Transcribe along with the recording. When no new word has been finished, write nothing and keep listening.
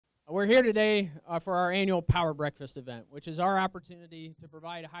We're here today for our annual Power Breakfast event, which is our opportunity to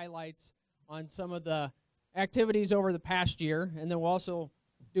provide highlights on some of the activities over the past year, and then we'll also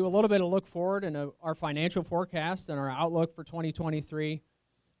do a little bit of look forward and our financial forecast and our outlook for 2023,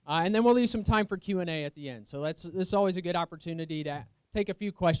 and then we'll leave some time for Q&A at the end. So this is always a good opportunity to take a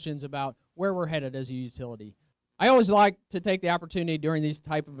few questions about where we're headed as a utility. I always like to take the opportunity during these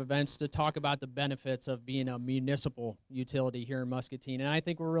type of events to talk about the benefits of being a municipal utility here in Muscatine, and I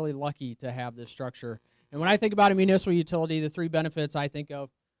think we're really lucky to have this structure. And when I think about a municipal utility, the three benefits I think of: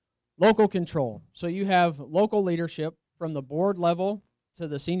 local control. So you have local leadership from the board level to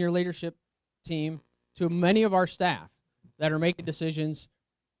the senior leadership team to many of our staff that are making decisions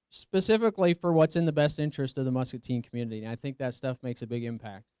specifically for what's in the best interest of the Muscatine community, and I think that stuff makes a big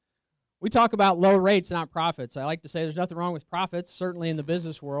impact. We talk about low rates, not profits. I like to say there's nothing wrong with profits, certainly in the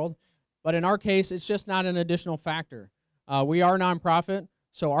business world, but in our case, it's just not an additional factor. We are a nonprofit,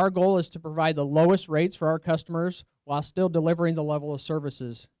 so our goal is to provide the lowest rates for our customers while still delivering the level of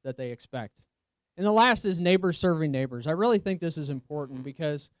services that they expect. And the last is neighbors serving neighbors. I really think this is important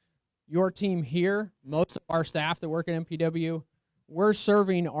because your team here, most of our staff that work at MPW, we're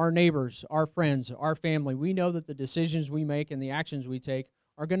serving our neighbors, our friends, our family. We know that the decisions we make and the actions we take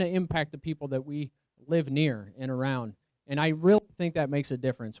are going to impact the people that we live near and around. And I really think that makes a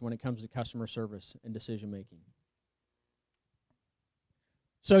difference when it comes to customer service and decision making.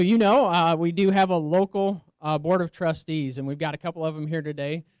 So we do have a local board of trustees, and we've got a couple of them here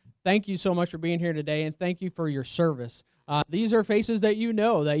today. Thank you so much for being here today, and thank you for your service. These are faces that you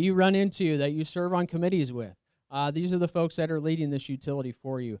know, that you run into, that you serve on committees with. These are the folks that are leading this utility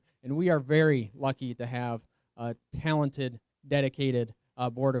for you, and we are very lucky to have a talented, dedicated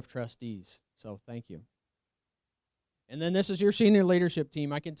board of trustees. So thank you. And then this is your senior leadership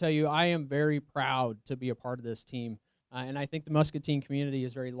team. I can tell you I am very proud to be a part of this team, and I think the Muscatine community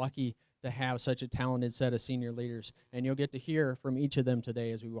is very lucky to have such a talented set of senior leaders, and you'll get to hear from each of them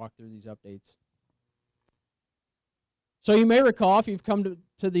today as we walk through these updates. So you may recall, if you've come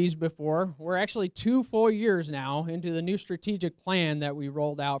to these before, we're actually 2 full years now into the new strategic plan that we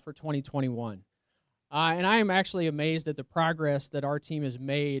rolled out for 2021. And I am actually amazed at the progress that our team has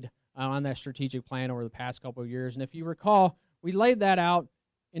made on that strategic plan over the past couple of years. And if you recall, we laid that out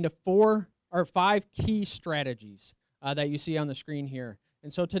into 5 key strategies that you see on the screen here.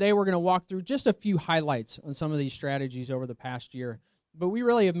 And so today we're going to walk through just a few highlights on some of these strategies over the past year. But we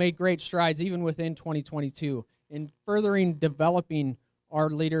really have made great strides even within 2022 in furthering developing our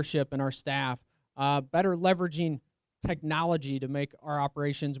leadership and our staff, better leveraging technology to make our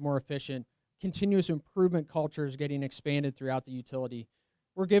operations more efficient. Continuous improvement culture is getting expanded throughout the utility.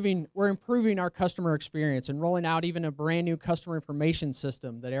 We're improving our customer experience and rolling out even a brand new customer information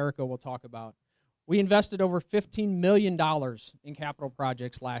system that Erica will talk about. We invested over $15 million in capital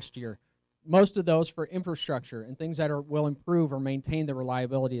projects last year, most of those for infrastructure and things that will improve or maintain the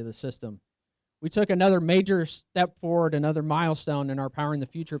reliability of the system. We took another major step forward, another milestone in our Powering the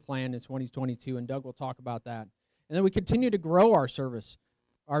Future plan in 2022, and Doug will talk about that. And then we continue to grow our services.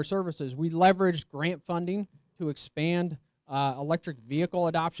 We leveraged grant funding to expand electric vehicle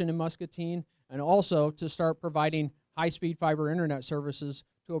adoption in Muscatine, and also to start providing high-speed fiber internet services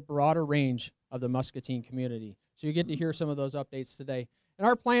to a broader range of the Muscatine community. So you get to hear some of those updates today. And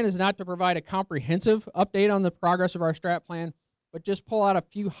our plan is not to provide a comprehensive update on the progress of our strat plan, but just pull out a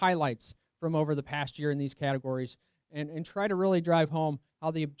few highlights from over the past year in these categories and try to really drive home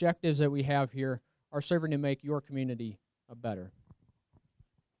how the objectives that we have here are serving to make your community better.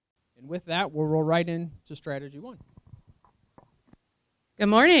 And with that, we'll roll right into Strategy 1. Good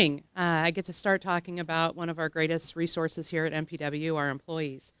morning. I get to start talking about one of our greatest resources here at MPW, our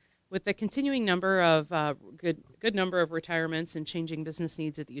employees. With the continuing number of good number of retirements and changing business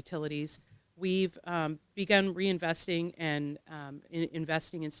needs at the utilities, we've begun reinvesting and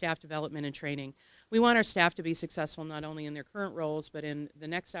investing in staff development and training. We want our staff to be successful not only in their current roles, but in the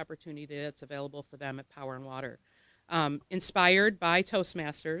next opportunity that's available for them at Power and Water. Inspired by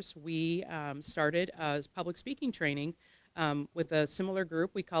Toastmasters, we started a public speaking training with a similar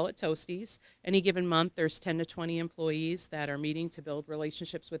group. We call it Toasties. Any given month, there's 10 to 20 employees that are meeting to build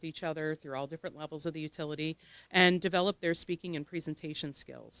relationships with each other through all different levels of the utility and develop their speaking and presentation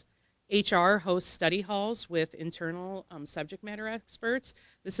skills. HR hosts study halls with internal subject matter experts.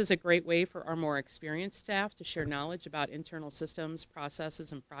 This is a great way for our more experienced staff to share knowledge about internal systems,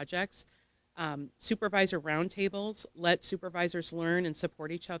 processes, and projects. Supervisor roundtables let supervisors learn and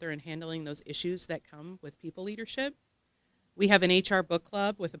support each other in handling those issues that come with people leadership. We have an HR book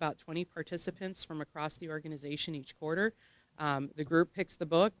club with about 20 participants from across the organization each quarter. The group picks the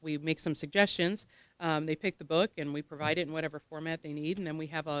book. We make some suggestions, They pick the book, and we provide it in whatever format they need, and then we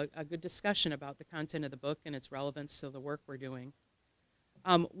have a good discussion about the content of the book and its relevance to the work we're doing.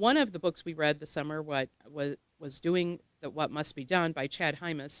 One of the books we read this summer was Doing What Must Be Done by Chad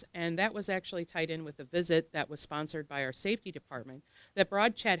Hymas, and that was actually tied in with a visit that was sponsored by our safety department that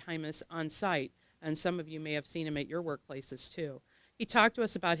brought Chad Hymas on site, and some of you may have seen him at your workplaces too. He talked to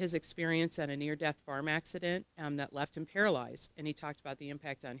us about his experience at a near-death farm accident that left him paralyzed, and he talked about the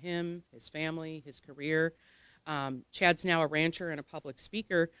impact on him, his family, his career. Chad's now a rancher and a public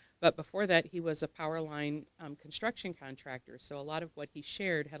speaker, but before that he was a power line construction contractor, so a lot of what he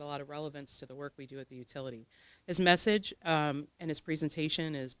shared had a lot of relevance to the work we do at the utility. His message and his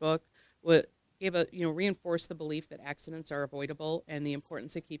presentation, his book, reinforced the belief that accidents are avoidable and the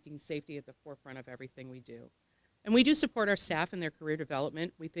importance of keeping safety at the forefront of everything we do. And we do support our staff in their career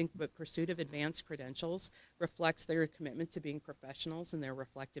development. We think the pursuit of advanced credentials reflects their commitment to being professionals and their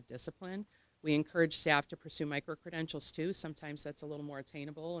reflective discipline. We encourage staff to pursue micro-credentials too. Sometimes that's a little more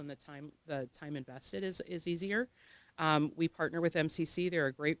attainable, and the time invested is easier. We partner with MCC. They're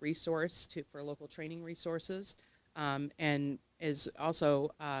a great resource for local training resources, and is also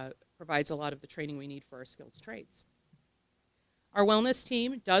provides a lot of the training we need for our skilled trades. Our wellness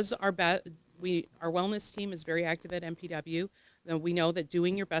team does our best. Our wellness team is very active at MPW. We know that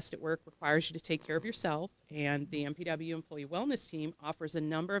doing your best at work requires you to take care of yourself, and the MPW Employee Wellness Team offers a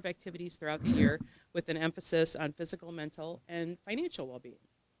number of activities throughout the year with an emphasis on physical, mental, and financial well-being.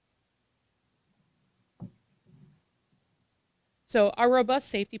 So our robust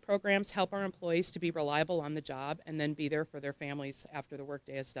safety programs help our employees to be reliable on the job and then be there for their families after the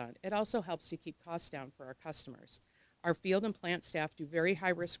workday is done. It also helps to keep costs down for our customers. Our field and plant staff do very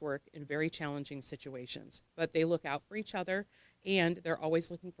high-risk work in very challenging situations, but they look out for each other, and they're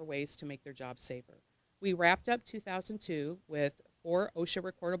always looking for ways to make their jobs safer. We wrapped up 2002 with 4 OSHA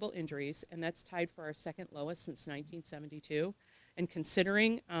recordable injuries, and that's tied for our second lowest since 1972. And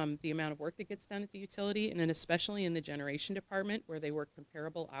considering the amount of work that gets done at the utility, and then especially in the generation department where they work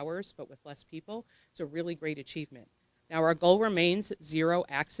comparable hours but with less people, it's a really great achievement. Now our goal remains 0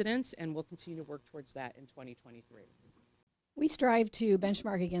 accidents, and we'll continue to work towards that in 2023. We strive to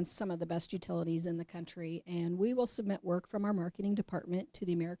benchmark against some of the best utilities in the country, and we will submit work from our marketing department to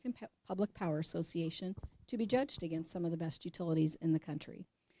the American Public Power Association to be judged against some of the best utilities in the country.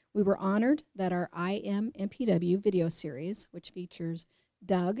 We were honored that our I Am MPW video series, which features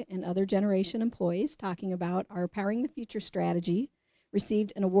Doug and other generation employees talking about our Powering the Future strategy,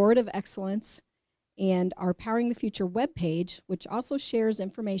 received an award of excellence, and our Powering the Future webpage, which also shares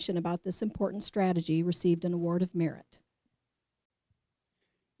information about this important strategy, received an award of merit.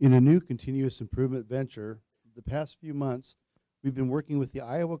 In a new continuous improvement venture, the past few months, we've been working with the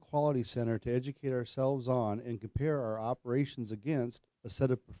Iowa Quality Center to educate ourselves on and compare our operations against a set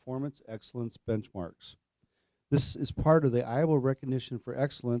of performance excellence benchmarks. This is part of the Iowa Recognition for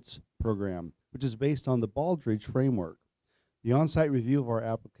Excellence program, which is based on the Baldrige framework. The on-site review of our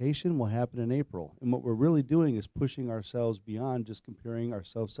application will happen in April, and what we're really doing is pushing ourselves beyond just comparing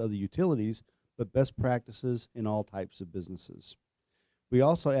ourselves to other utilities, but best practices in all types of businesses. We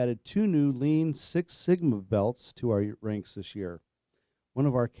also added 2 new Lean Six Sigma belts to our ranks this year. One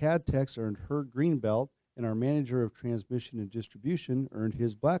of our CAD techs earned her green belt, and our manager of transmission and distribution earned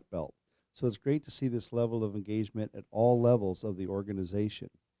his black belt. So it's great to see this level of engagement at all levels of the organization.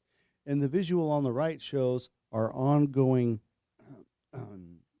 And the visual on the right shows our ongoing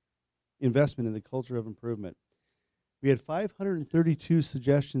investment in the culture of improvement. We had 532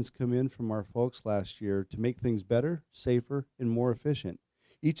 suggestions come in from our folks last year to make things better, safer, and more efficient.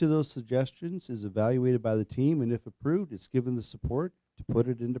 Each of those suggestions is evaluated by the team, and if approved, it's given the support to put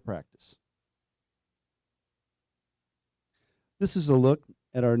it into practice. This is a look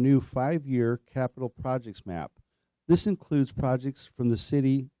at our new 5-year capital projects map. This includes projects from the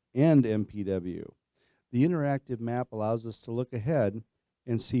city and MPW. The interactive map allows us to look ahead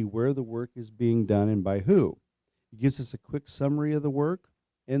and see where the work is being done and by who. It gives us a quick summary of the work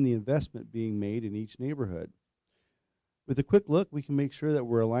and the investment being made in each neighborhood. With a quick look, we can make sure that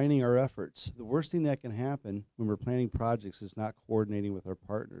we're aligning our efforts. The worst thing that can happen when we're planning projects is not coordinating with our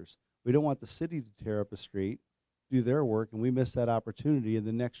partners. We don't want the city to tear up a street, do their work, and we miss that opportunity, and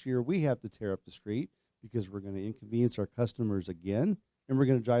the next year we have to tear up the street because we're going to inconvenience our customers again, and we're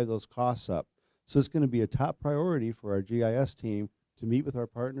going to drive those costs up. So it's going to be a top priority for our GIS team to meet with our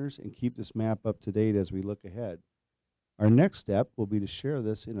partners and keep this map up to date as we look ahead. Our next step will be to share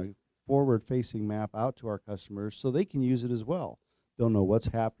this in a forward-facing map out to our customers so they can use it as well. They'll know what's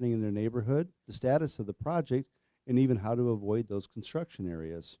happening in their neighborhood, the status of the project, and even how to avoid those construction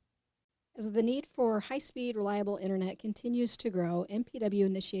areas. As the need for high-speed, reliable internet continues to grow, MPW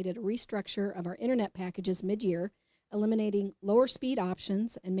initiated a restructure of our internet packages mid-year, eliminating lower speed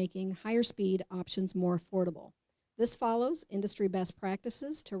options and making higher speed options more affordable. This follows industry best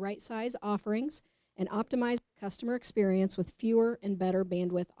practices to right-size offerings and optimize the customer experience with fewer and better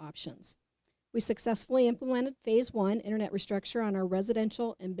bandwidth options. We successfully implemented Phase 1 internet restructure on our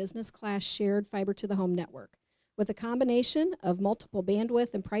residential and business class shared fiber to the home network. With a combination of multiple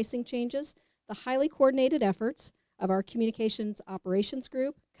bandwidth and pricing changes, the highly coordinated efforts of our communications operations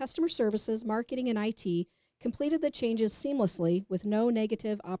group, customer services, marketing, and IT completed the changes seamlessly with no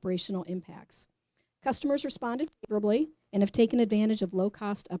negative operational impacts. Customers responded favorably and have taken advantage of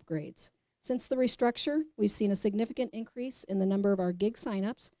low-cost upgrades. Since the restructure, we've seen a significant increase in the number of our gig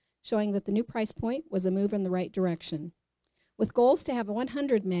signups, showing that the new price point was a move in the right direction. With goals to have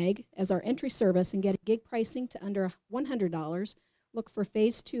 100 meg as our entry service and get gig pricing to under $100, look for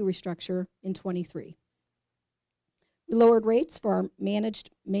Phase 2 restructure in 23. We lowered rates for our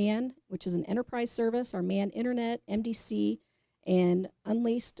managed MAN, which is an enterprise service, our MAN Internet, MDC, and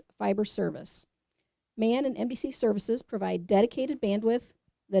unleased fiber service. MAN and MDC services provide dedicated bandwidth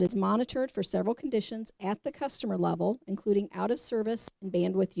that is monitored for several conditions at the customer level, including out of service and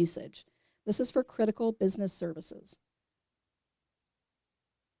bandwidth usage. This is for critical business services.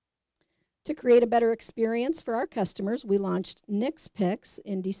 To create a better experience for our customers, we launched Nix Picks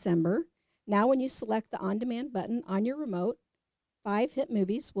in December. Now when you select the on-demand button on your remote, 5 hit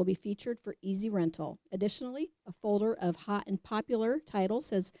movies will be featured for easy rental. Additionally, a folder of hot and popular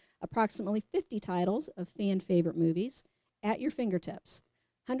titles has approximately 50 titles of fan favorite movies at your fingertips.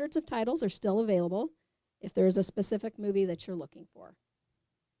 Hundreds of titles are still available if there is a specific movie that you're looking for.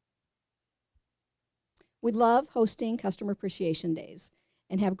 We love hosting Customer Appreciation Days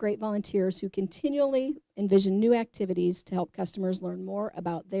and have great volunteers who continually envision new activities to help customers learn more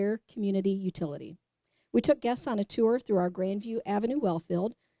about their community utility. We took guests on a tour through our Grandview Avenue well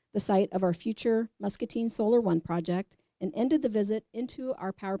field, the site of our future Muscatine Solar One project, and ended the visit into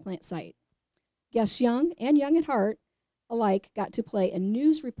our power plant site. Guests young and young at heart alike got to play a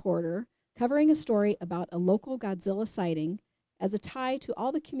news reporter covering a story about a local Godzilla sighting as a tie to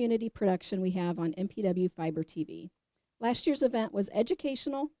all the community production we have on MPW Fiber TV. Last year's event was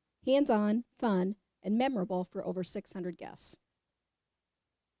educational, hands-on, fun, and memorable for over 600 guests.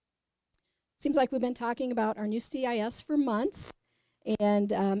 Seems like we've been talking about our new CIS for months,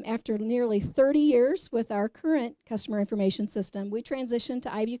 and after nearly 30 years with our current customer information system, we transitioned to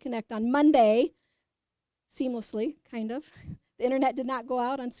iView Connect on Monday, seamlessly, kind of. The internet did not go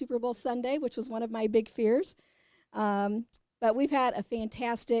out on Super Bowl Sunday, which was one of my big fears. But we've had a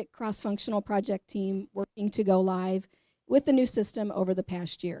fantastic cross-functional project team working to go live with the new system over the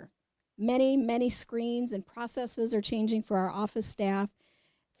past year. Many, many screens and processes are changing for our office staff.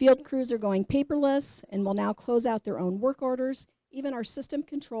 Field crews are going paperless and will now close out their own work orders. Even our system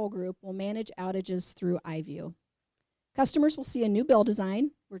control group will manage outages through iView. Customers will see a new bill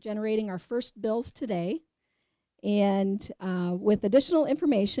design. We're generating our first bills today, and with additional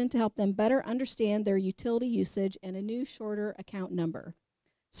information to help them better understand their utility usage and a new shorter account number.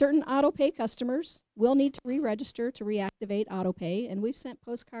 Certain auto-pay customers will need to re-register to reactivate auto-pay, and we've sent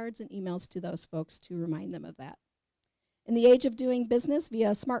postcards and emails to those folks to remind them of that. In the age of doing business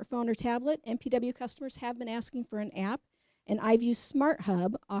via smartphone or tablet, MPW customers have been asking for an app, and iView Smart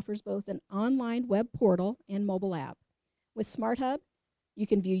Hub offers both an online web portal and mobile app. With Smart Hub, you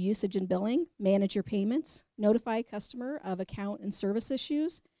can view usage and billing, manage your payments, notify a customer of account and service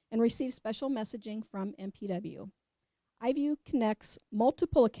issues, and receive special messaging from MPW. iView connects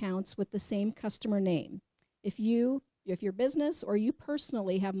multiple accounts with the same customer name. If your business or you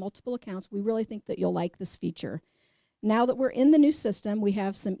personally have multiple accounts, we really think that you'll like this feature. Now that we're in the new system, we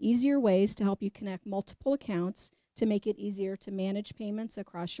have some easier ways to help you connect multiple accounts to make it easier to manage payments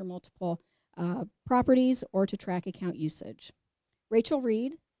across your multiple properties or to track account usage. Rachel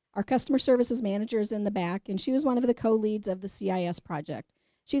Reed, our customer services manager, is in the back, and she was one of the co-leads of the CIS project.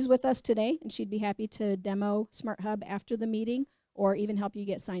 She's with us today, and she'd be happy to demo Smart Hub after the meeting or even help you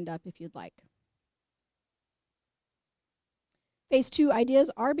get signed up if you'd like. Phase 2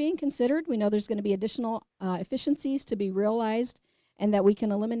 ideas are being considered. We know there's going to be additional efficiencies to be realized, and that we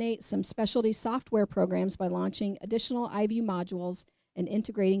can eliminate some specialty software programs by launching additional iView modules and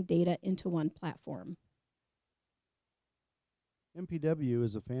integrating data into one platform. MPW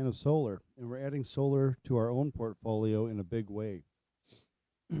is a fan of solar, and we're adding solar to our own portfolio in a big way.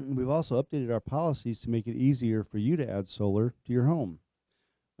 We've also updated our policies to make it easier for you to add solar to your home.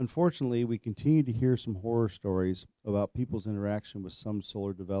 Unfortunately, we continue to hear some horror stories about people's interaction with some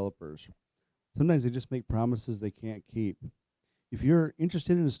solar developers. Sometimes they just make promises they can't keep. If you're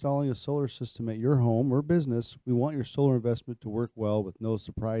interested in installing a solar system at your home or business, we want your solar investment to work well with no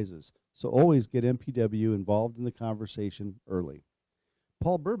surprises. So always get MPW involved in the conversation early.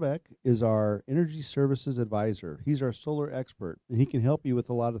 Paul Burbeck is our energy services advisor. He's our solar expert, and he can help you with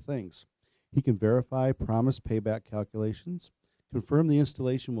a lot of things. He can verify promised payback calculations, confirm the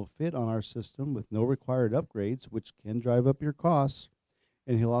installation will fit on our system with no required upgrades, which can drive up your costs,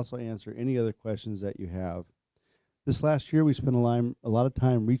 and he'll also answer any other questions that you have. This last year, we spent a lot of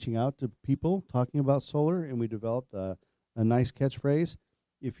time reaching out to people talking about solar, and we developed a nice catchphrase.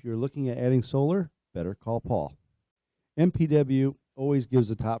 If you're looking at adding solar, better call Paul. MPW always gives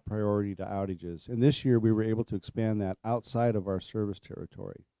the top priority to outages, and this year we were able to expand that outside of our service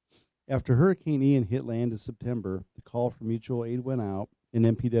territory. After Hurricane Ian hit land in September, the call for mutual aid went out, and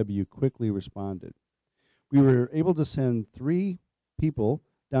MPW quickly responded. We were able to send 3 people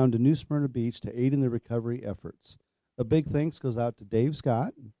down to New Smyrna Beach to aid in the recovery efforts. A big thanks goes out to Dave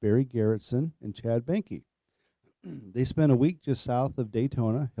Scott, Barry Garrettson, and Chad Benke. They spent a week just south of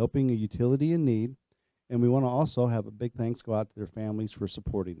Daytona helping a utility in need, and we want to also have a big thanks go out to their families for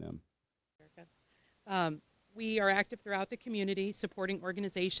supporting them. We are active throughout the community, supporting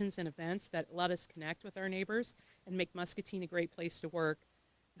organizations and events that let us connect with our neighbors and make Muscatine a great place to work.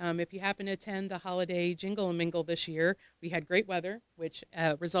 If you happen to attend the holiday Jingle and Mingle this year, we had great weather, which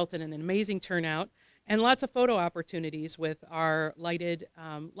resulted in an amazing turnout, and lots of photo opportunities with our lighted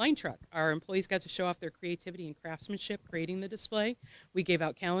line truck. Our employees got to show off their creativity and craftsmanship creating the display. We gave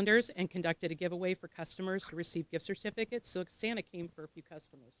out calendars and conducted a giveaway for customers to receive gift certificates, so Santa came for a few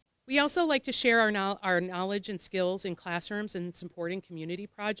customers. We also like to share our knowledge and skills in classrooms and supporting community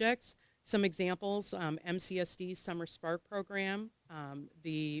projects. Some examples, MCSD's Summer Spark program,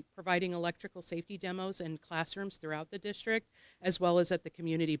 the providing electrical safety demos in classrooms throughout the district, as well as at the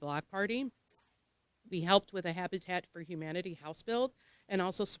community block party. We helped with a Habitat for Humanity house build and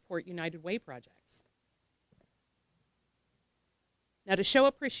also support United Way projects. Now, to show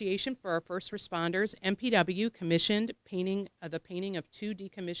appreciation for our first responders, MPW commissioned the painting of 2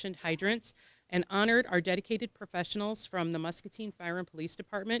 decommissioned hydrants and honored our dedicated professionals from the Muscatine Fire and Police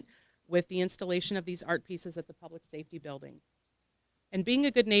Department with the installation of these art pieces at the Public Safety Building. And being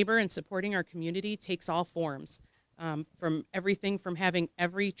a good neighbor and supporting our community takes all forms. From everything from having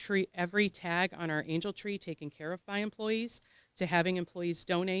every tag on our angel tree taken care of by employees, to having employees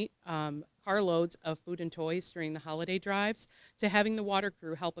donate carloads of food and toys during the holiday drives, to having the water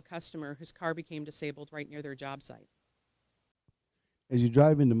crew help a customer whose car became disabled right near their job site. As you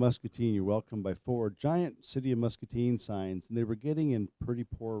drive into Muscatine, you're welcomed by 4 giant City of Muscatine signs, and they were getting in pretty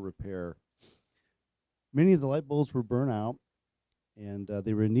poor repair. Many of the light bulbs were burnt out, and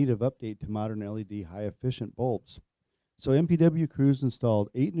they were in need of update to modern LED high-efficient bulbs. So MPW crews installed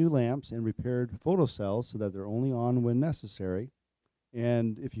 8 new lamps and repaired photocells so that they're only on when necessary.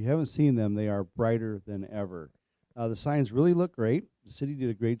 And if you haven't seen them, they are brighter than ever. The signs really look great. The city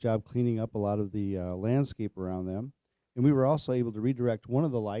did a great job cleaning up a lot of the landscape around them. And we were also able to redirect one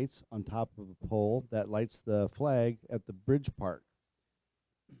of the lights on top of a pole that lights the flag at the Bridge Park.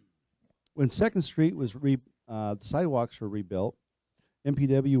 When 2nd Street was the sidewalks were rebuilt,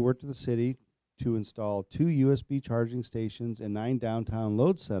 MPW worked with the city to install 2 USB charging stations and 9 downtown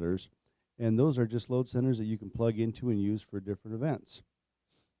load centers, and those are just load centers that you can plug into and use for different events.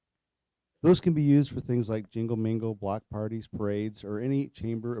 Those can be used for things like Jingle Mingle, block parties, parades, or any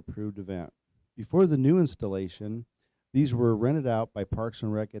chamber-approved event. Before the new installation, these were rented out by Parks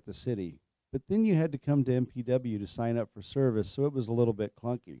and Rec at the city, but then you had to come to MPW to sign up for service, so it was a little bit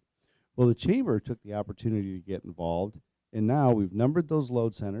clunky. Well, the chamber took the opportunity to get involved, and now we've numbered those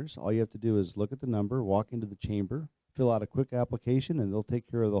load centers. All you have to do is look at the number, walk into the chamber, fill out a quick application, and they'll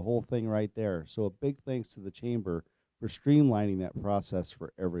take care of the whole thing right there. So a big thanks to the chamber for streamlining that process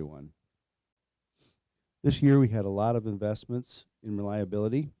for everyone. This year we had a lot of investments in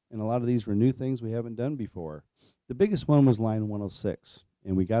reliability, and a lot of these were new things we haven't done before. The biggest one was line 106,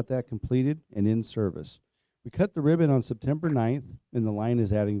 and we got that completed and in service. We cut the ribbon on September 9th, and the line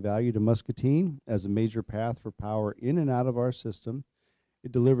is adding value to Muscatine as a major path for power in and out of our system.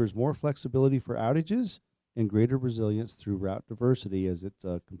 It delivers more flexibility for outages and greater resilience through route diversity, as it's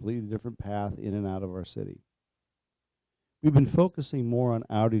a completely different path in and out of our city. We've been focusing more on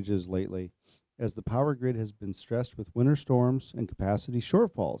outages lately, as the power grid has been stressed with winter storms and capacity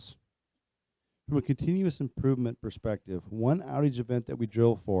shortfalls. From a continuous improvement perspective, one outage event that we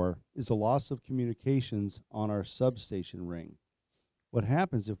drill for is a loss of communications on our substation ring. What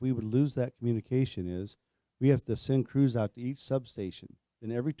happens if we would lose that communication is we have to send crews out to each substation.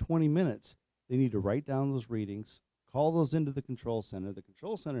 Then every 20 minutes, they need to write down those readings, call those into the control center. The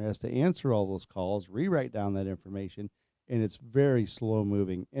control center has to answer all those calls, rewrite down that information, and it's very slow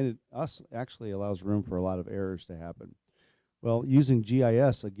moving, and it actually allows room for a lot of errors to happen. Well, using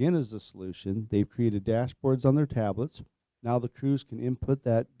GIS again as the solution, they've created dashboards on their tablets. Now the crews can input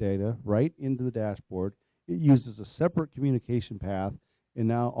that data right into the dashboard. It uses a separate communication path, and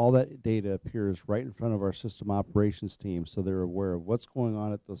now all that data appears right in front of our system operations team, so they're aware of what's going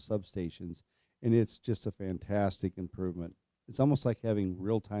on at those substations, and it's just a fantastic improvement. It's almost like having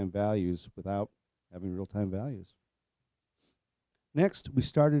real-time values without having real-time values. Next, we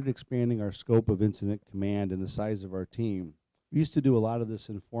started expanding our scope of incident command and the size of our team. We used to do a lot of this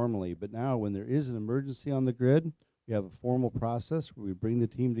informally, but now when there is an emergency on the grid, we have a formal process where we bring the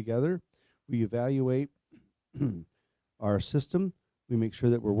team together, we evaluate our system, we make sure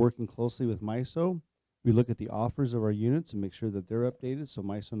that we're working closely with MISO, we look at the offers of our units and make sure that they're updated so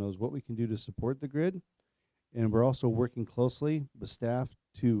MISO knows what we can do to support the grid, and we're also working closely with staff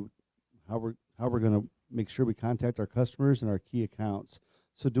to how we're going to make sure we contact our customers and our key accounts.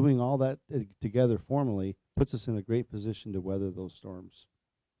 So doing all that together formally puts us in a great position to weather those storms.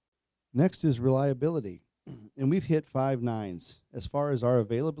 Next is reliability, and we've hit 5 nines. As far as our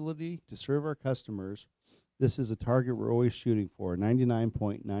availability to serve our customers, this is a target we're always shooting for,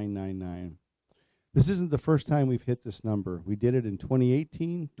 99.999. This isn't the first time we've hit this number. We did it in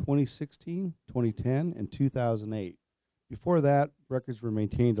 2018, 2016, 2010, and 2008. Before that, records were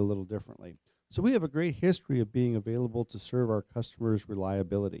maintained a little differently. So we have a great history of being available to serve our customers'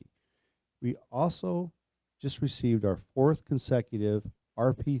 reliability. We also just received our 4th consecutive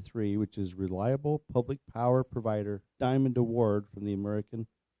RP3, which is Reliable Public Power Provider Diamond Award from the American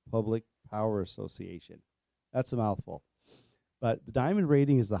Public Power Association. That's a mouthful. But the Diamond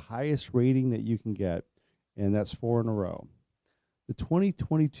rating is the highest rating that you can get, and that's 4 in a row. The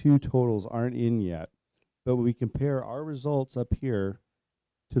 2022 totals aren't in yet, but when we compare our results up here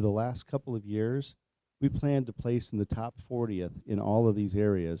to the last couple of years, we plan to place in the top 40th in all of these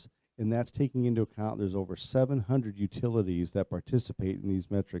areas, and that's taking into account there's over 700 utilities that participate in these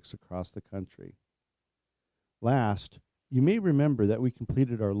metrics across the country. Last, you may remember that we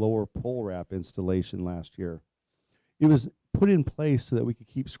completed our lower pole wrap installation last year. It was put in place so that we could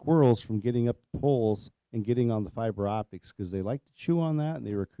keep squirrels from getting up the poles and getting on the fiber optics because they like to chew on that and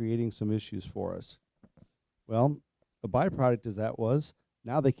they were creating some issues for us. Well, a byproduct of that was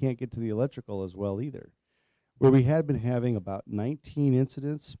now they can't get to the electrical as well either. Where we had been having about 19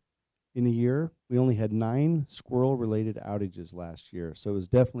 incidents in a year, we only had 9 squirrel-related outages last year. So it was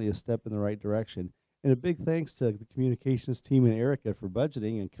definitely a step in the right direction. And a big thanks to the communications team and Erica for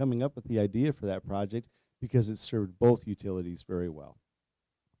budgeting and coming up with the idea for that project because it served both utilities very well.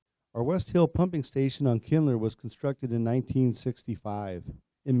 Our West Hill pumping station on Kindler was constructed in 1965,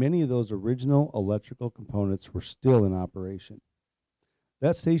 and many of those original electrical components were still in operation.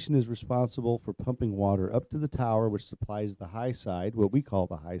 That station is responsible for pumping water up to the tower, which supplies the high side, what we call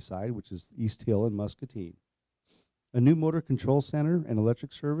the high side, which is East Hill and Muscatine. A new motor control center and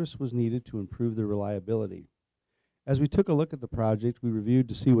electric service was needed to improve the reliability. As we took a look at the project, we reviewed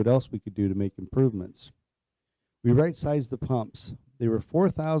to see what else we could do to make improvements. We right-sized the pumps. They were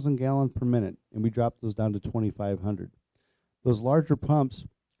 4,000 gallons per minute, and we dropped those down to 2,500. Those larger pumps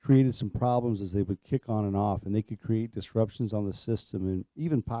created some problems as they would kick on and off, and they could create disruptions on the system and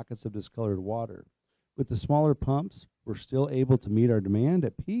even pockets of discolored water. With the smaller pumps, we're still able to meet our demand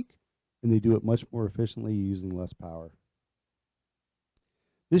at peak, and they do it much more efficiently using less power.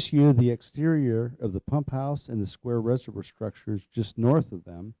 This year, the exterior of the pump house and the square reservoir structures just north of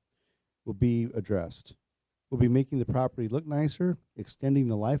them will be addressed. We'll be making the property look nicer, extending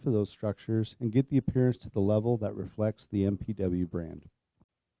the life of those structures, and get the appearance to the level that reflects the MPW brand.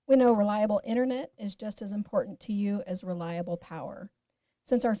 We know reliable internet is just as important to you as reliable power.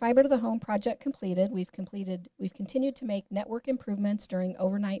 Since our fiber to the home project completed, we've continued to make network improvements during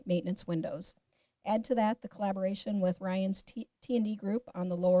overnight maintenance windows. Add to that the collaboration with Ryan's T&D group on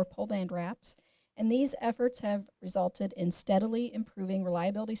the lower pole band wraps, and these efforts have resulted in steadily improving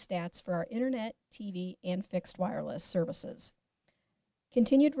reliability stats for our internet, TV, and fixed wireless services.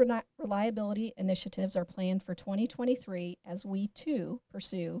 Continued reliability initiatives are planned for 2023 as we, too,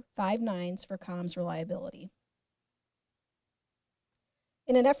 pursue 5 nines for comms reliability.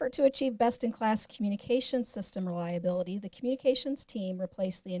 In an effort to achieve best-in-class communications system reliability, the communications team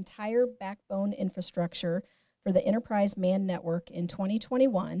replaced the entire backbone infrastructure for the enterprise manned network in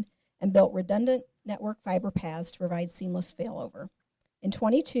 2021 and built redundant network fiber paths to provide seamless failover. In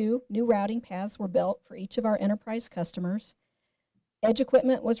 22, new routing paths were built for each of our enterprise customers. Edge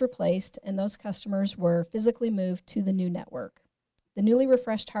equipment was replaced, and those customers were physically moved to the new network. The newly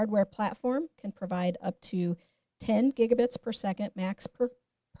refreshed hardware platform can provide up to 10 gigabits per second max per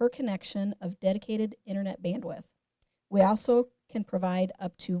connection of dedicated internet bandwidth. We also can provide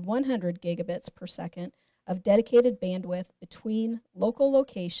up to 100 gigabits per second of dedicated bandwidth between local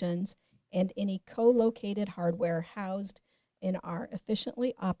locations and any co-located hardware housed in our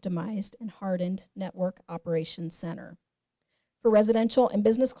efficiently optimized and hardened network operations center. For residential and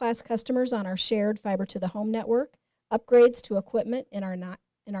business class customers on our shared fiber to the home network, upgrades to equipment in our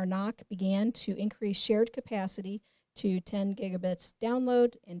NOC began to increase shared capacity to 10 gigabits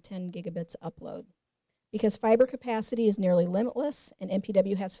download and 10 gigabits upload. Because fiber capacity is nearly limitless and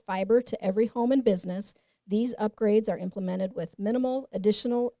MPW has fiber to every home and business, these upgrades are implemented with minimal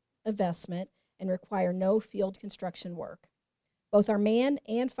additional investment and require no field construction work. Both our MAN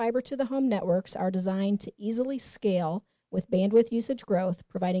and fiber to the home networks are designed to easily scale with bandwidth usage growth,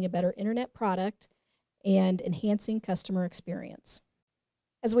 providing a better internet product and enhancing customer experience.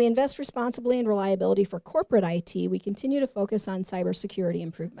 As we invest responsibly in reliability for corporate IT, we continue to focus on cybersecurity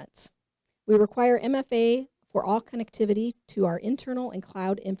improvements. We require MFA for all connectivity to our internal and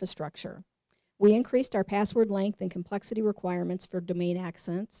cloud infrastructure. We increased our password length and complexity requirements for domain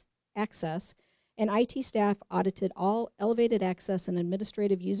access, and IT staff audited all elevated access and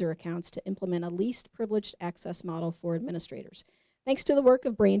administrative user accounts to implement a least privileged access model for administrators. Thanks to the work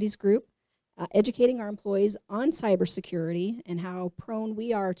of Brandy's group, educating our employees on cybersecurity and how prone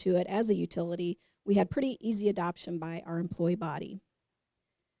we are to it as a utility, we had pretty easy adoption by our employee body.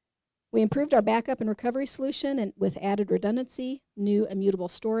 We improved our backup and recovery solution and with added redundancy, new immutable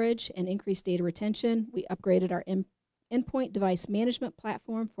storage, and increased data retention. We upgraded our endpoint device management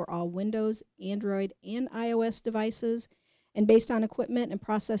platform for all Windows, Android, and iOS devices. And based on equipment and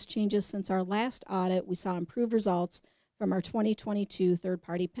process changes since our last audit, we saw improved results from our 2022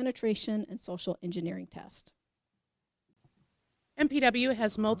 third-party penetration and social engineering test. MPW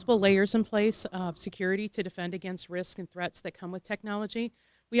has multiple layers in place of security to defend against risks and threats that come with technology.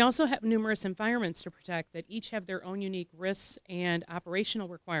 We also have numerous environments to protect that each have their own unique risks and operational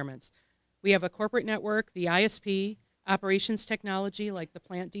requirements. We have a corporate network, the ISP, operations technology like the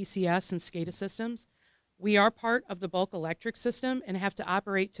plant DCS and SCADA systems. We are part of the bulk electric system and have to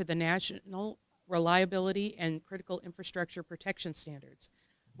operate to the national reliability and critical infrastructure protection standards.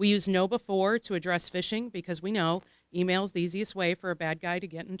 We use know before to address phishing because we know email is the easiest way for a bad guy to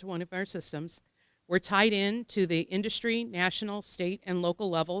get into one of our systems. We're tied in to the industry, national, state, and local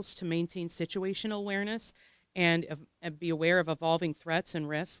levels to maintain situational awareness and be aware of evolving threats and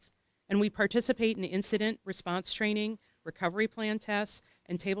risks. And we participate in incident response training, recovery plan tests,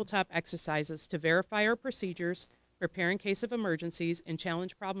 and tabletop exercises to verify our procedures, prepare in case of emergencies, and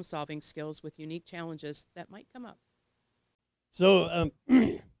challenge problem-solving skills with unique challenges that might come up. So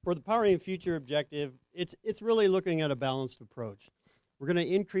for the Powering the Future objective, it's really looking at a balanced approach. We're going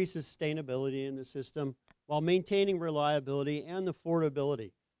to increase sustainability in the system while maintaining reliability and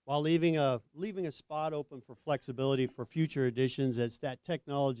affordability, while leaving a spot open for flexibility for future additions as that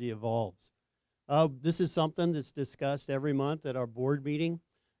technology evolves. This is something that's discussed every month at our board meeting,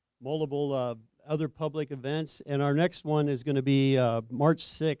 multiple other public events, and our next one is going to be March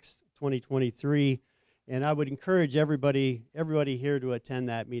 6th, 2023, and I would encourage everybody here to attend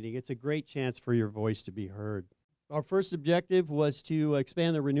that meeting. It's a great chance for your voice to be heard. Our first objective was to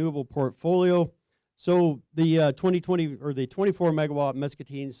expand the renewable portfolio. So the 24 megawatt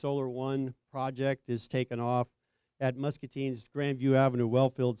Muscatine Solar 1 project is taken off at Muscatine's Grandview Avenue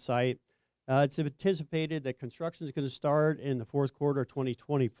Wellfield site. It's anticipated that construction is going to start in the fourth quarter of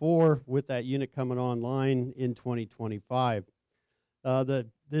 2024 with that unit coming online in 2025.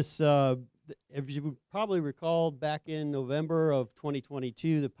 If you probably recall, back in November of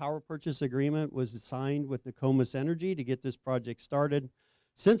 2022, the power purchase agreement was signed with Nokomis Energy to get this project started.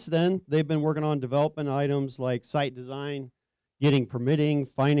 Since then, they've been working on development items like site design, getting permitting,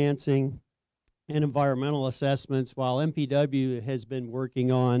 financing, and environmental assessments, while MPW has been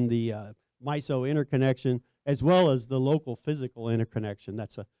working on the MISO interconnection, as well as the local physical interconnection.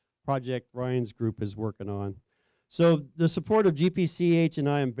 That's a project Ryan's group is working on. So the support of GPCH and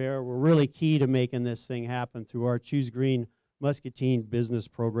I Bear were really key to making this thing happen through our Choose Green Muscatine business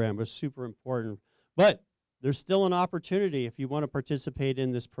program. It was super important. But there's still an opportunity if you want to participate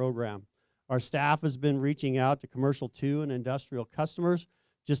in this program. Our staff has been reaching out to commercial 2 and industrial customers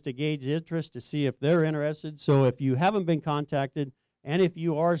just to gauge interest to see if they're interested. So if you haven't been contacted and if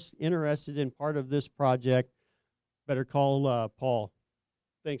you are interested in part of this project, better call Paul.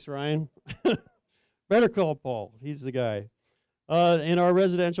 Thanks, Ryan. Better call Paul. He's the guy. And our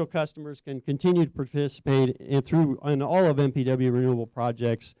residential customers can continue to participate in all of MPW renewable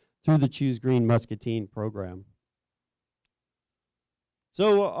projects through the Choose Green Muscatine program.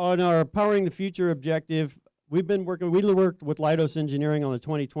 So on our Powering the Future objective, we worked with Leidos Engineering on the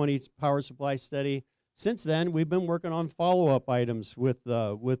 2020 power supply study. Since then, we've been working on follow-up items with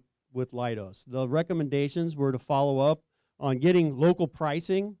Leidos. The recommendations were to follow up on getting local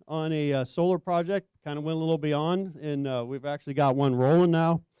pricing on a solar project, kind of went a little beyond, and we've actually got one rolling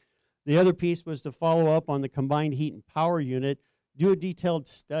now. The other piece was to follow up on the combined heat and power unit, do a detailed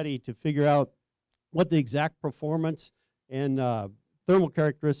study to figure out what the exact performance and thermal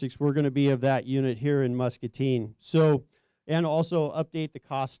characteristics were going to be of that unit here in Muscatine. So, and also update the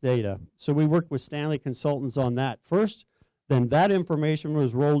cost data. So we worked with Stanley Consultants on that first. Then that information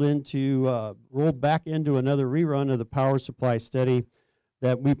was rolled back into another rerun of the power supply study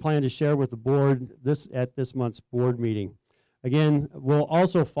that we plan to share with the board at this month's board meeting. Again, we'll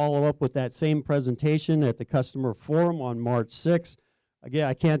also follow up with that same presentation at the customer forum on March 6th. Again,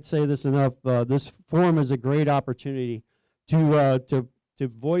 I can't say this enough. This forum is a great opportunity to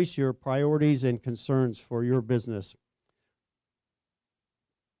voice your priorities and concerns for your business.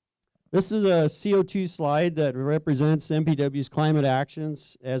 This is a CO2 slide that represents MPW's climate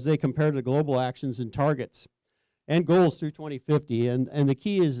actions as they compare to global actions and targets and goals through 2050. And the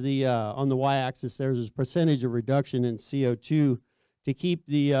key is on the y-axis there's a percentage of reduction in CO2 to keep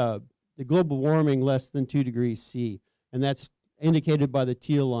the global warming less than 2 degrees C. And that's indicated by the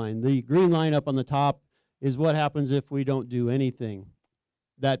teal line. The green line up on the top is what happens if we don't do anything.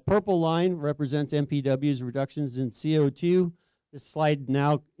 That purple line represents MPW's reductions in CO2. This slide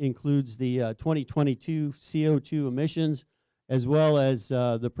now includes the 2022 CO2 emissions, as well as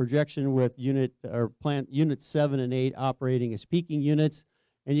the projection with plant units 7 and 8 operating as peaking units.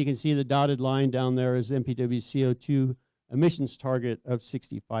 And you can see the dotted line down there is MPW's CO2 emissions target of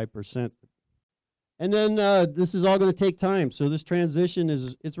 65%. And then this is all going to take time. So this transition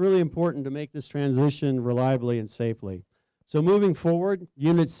it's really important to make this transition reliably and safely. So moving forward,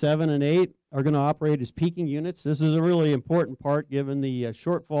 units 7 and 8 are going to operate as peaking units. This is a really important part given the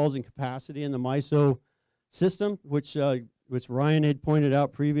shortfalls in capacity in the MISO system, which Ryan had pointed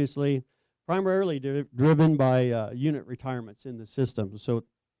out previously, primarily driven by unit retirements in the system. So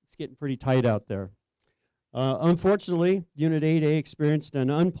it's getting pretty tight out there. Unfortunately, Unit 8A experienced an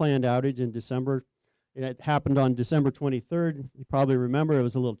unplanned outage in December. It happened on December 23rd. You probably remember it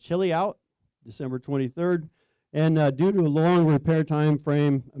was a little chilly out, December 23rd. And due to a long repair time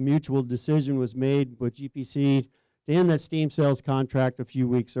frame, a mutual decision was made with GPC to end that steam sales contract a few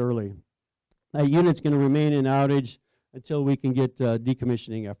weeks early. That unit's going to remain in outage until we can get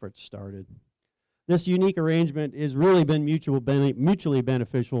decommissioning efforts started. This unique arrangement has really been mutually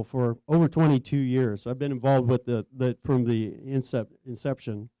beneficial for over 22 years. I've been involved with from the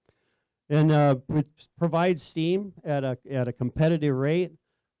inception. And it provides steam at a competitive rate,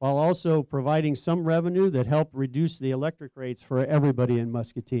 while also providing some revenue that help reduce the electric rates for everybody in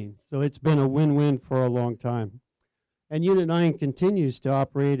Muscatine. So it's been a win-win for a long time. And Unit 9 continues to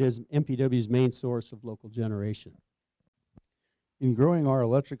operate as MPW's main source of local generation. In growing our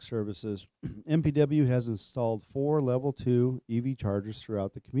electric services, MPW has installed 4 Level 2 EV chargers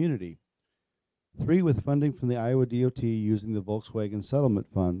throughout the community, 3 with funding from the Iowa DOT using the Volkswagen settlement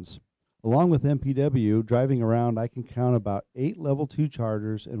funds. Along with MPW, driving around, I can count about 8 Level 2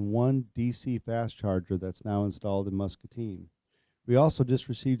 chargers and 1 DC fast charger that's now installed in Muscatine. We also just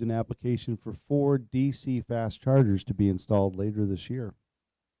received an application for 4 DC fast chargers to be installed later this year.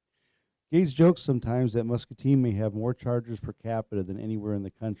 Gage jokes sometimes that Muscatine may have more chargers per capita than anywhere in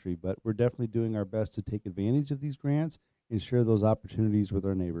the country, but we're definitely doing our best to take advantage of these grants and share those opportunities with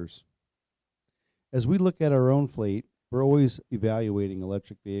our neighbors. As we look at our own fleet, we're always evaluating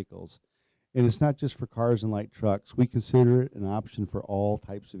electric vehicles. And it's not just for cars and light trucks. We consider it an option for all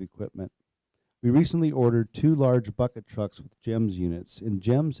types of equipment. We recently ordered 2 large bucket trucks with GEMS units, and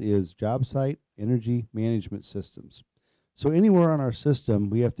GEMS is Job Site Energy Management Systems. So anywhere on our system,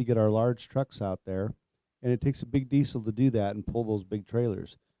 we have to get our large trucks out there, and it takes a big diesel to do that and pull those big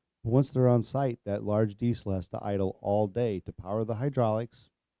trailers. But once they're on site, that large diesel has to idle all day to power the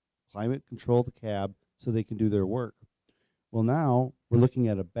hydraulics, climate control the cab, so they can do their work. Well, now we're looking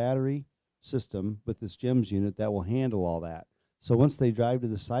at a battery system with this GEMS unit that will handle all that. So once they drive to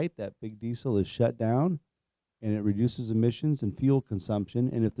the site, that big diesel is shut down and it reduces emissions and fuel consumption.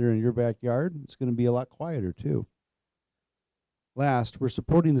 And if they're in your backyard, it's going to be a lot quieter too. Last, we're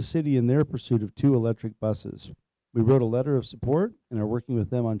supporting the city in their pursuit of 2 electric buses. We wrote a letter of support and are working with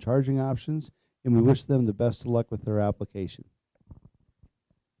them on charging options, and we wish them the best of luck with their application.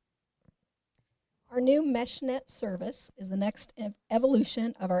 Our new MeshNet service is the next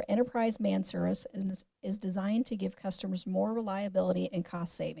evolution of our enterprise man service and is designed to give customers more reliability and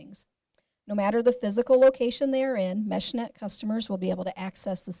cost savings. No matter the physical location they are in, MeshNet customers will be able to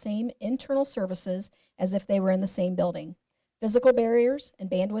access the same internal services as if they were in the same building. Physical barriers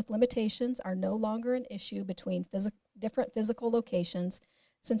and bandwidth limitations are no longer an issue between different physical locations,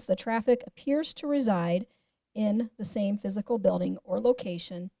 since the traffic appears to reside in the same physical building or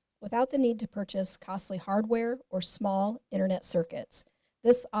location without the need to purchase costly hardware or small internet circuits.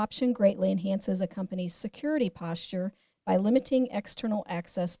 This option greatly enhances a company's security posture by limiting external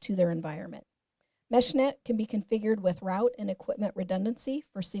access to their environment. MeshNet can be configured with route and equipment redundancy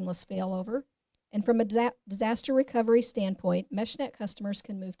for seamless failover. And from a disaster recovery standpoint, MeshNet customers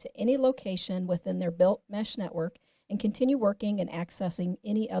can move to any location within their built mesh network and continue working and accessing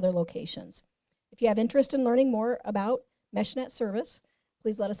any other locations. If you have interest in learning more about MeshNet service,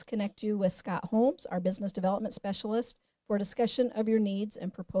 please let us connect you with Scott Holmes, our business development specialist, for a discussion of your needs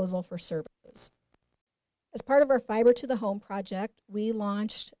and proposal for services. As part of our Fiber to the Home project, we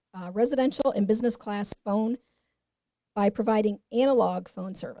launched residential and business class phone by providing analog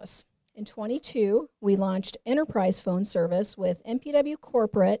phone service. In 22, we launched enterprise phone service with MPW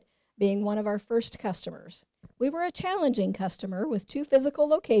Corporate being one of our first customers. We were a challenging customer with 2 physical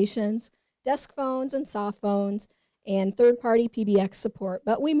locations, desk phones and soft phones, and third-party PBX support,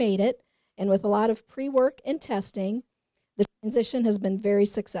 but we made it, and with a lot of pre-work and testing, the transition has been very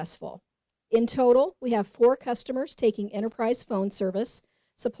successful. In total, we have 4 customers taking enterprise phone service.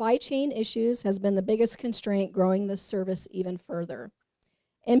 Supply chain issues has been the biggest constraint, growing this service even further.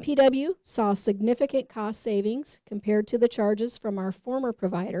 MPW saw significant cost savings compared to the charges from our former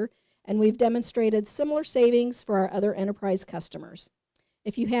provider, and we've demonstrated similar savings for our other enterprise customers.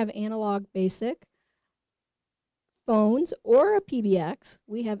 If you have analog basic phones or a PBX,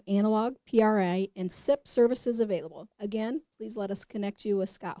 we have analog, PRA, and SIP services available. Again, please let us connect you with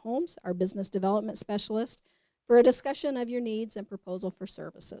Scott Holmes, our business development specialist, for a discussion of your needs and proposal for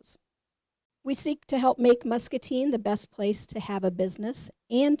services. We seek to help make Muscatine the best place to have a business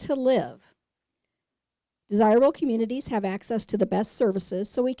and to live. Desirable communities have access to the best services,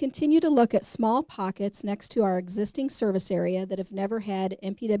 so we continue to look at small pockets next to our existing service area that have never had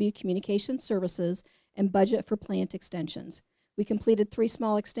MPW communication services and budget for plant extensions. We completed 3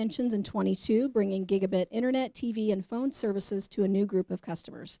 small extensions in 22, bringing gigabit internet, TV, and phone services to a new group of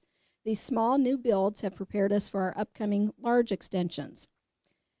customers. These small new builds have prepared us for our upcoming large extensions.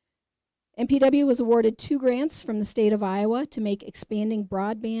 MPW was awarded 2 grants from the state of Iowa to make expanding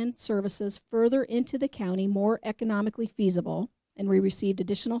broadband services further into the county more economically feasible, and we received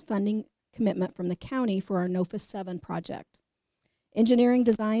additional funding commitment from the county for our NOFA 7 project. Engineering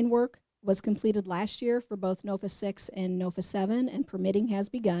design work was completed last year for both NOFA 6 and NOFA 7, and permitting has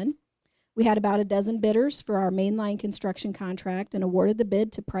begun. We had about a dozen bidders for our mainline construction contract and awarded the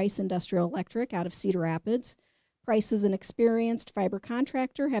bid to Price Industrial Electric out of Cedar Rapids. Price is an experienced fiber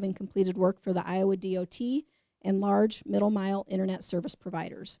contractor, having completed work for the Iowa DOT and large middle-mile internet service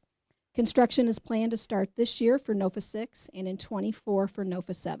providers. Construction is planned to start this year for NOFA 6 and in 24 for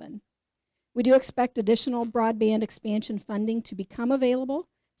NOFA 7. We do expect additional broadband expansion funding to become available,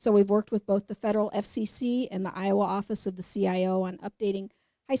 so we've worked with both the federal FCC and the Iowa Office of the CIO on updating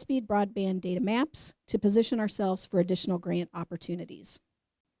high-speed broadband data maps to position ourselves for additional grant opportunities.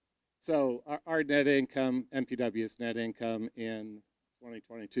 So our net income, MPW's net income in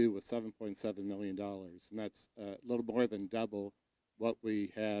 2022 was $7.7 million, and that's a little more than double what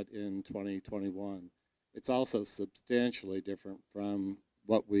we had in 2021. It's also substantially different from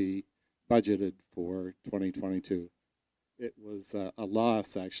what we budgeted for 2022. It was a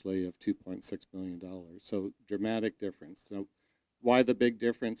loss, actually, of $2.6 million, so dramatic difference. So why the big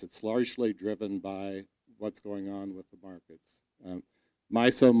difference? It's largely driven by what's going on with the markets.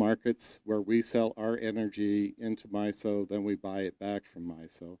 MISO markets, where we sell our energy into MISO, then we buy it back from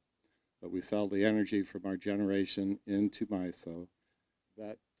MISO. But we sell the energy from our generation into MISO.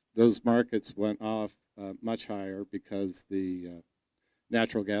 Those markets went off much higher because the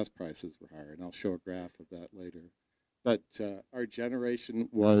natural gas prices were higher, and I'll show a graph of that later. But our generation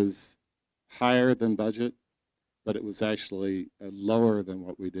was higher than budget, but it was actually lower than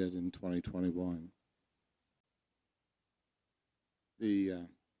what we did in 2021. The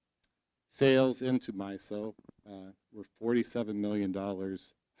sales into MISO were $47 million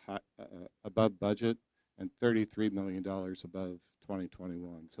above budget and $33 million above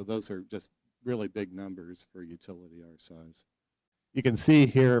 2021. So those are just really big numbers for a utility our size. You can see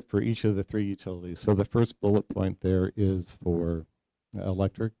here for each of the 3 utilities. So the first bullet point there is for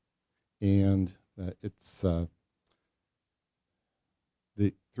electric, and it's the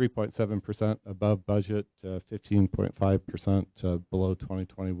 3.7% above budget, 15.5% below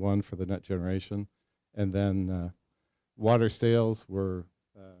 2021 for the net generation. And then water sales were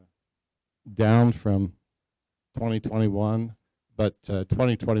down from 2021, but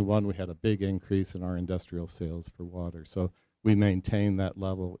 2021 we had a big increase in our industrial sales for water. So we maintained that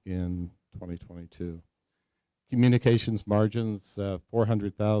level in 2022. Communications margins,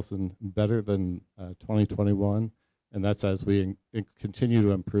 400,000 better than 2021, and that's as we continue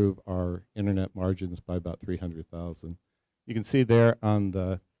to improve our internet margins by about 300,000. You can see there on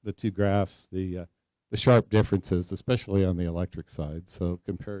the two graphs the sharp differences, especially on the electric side. So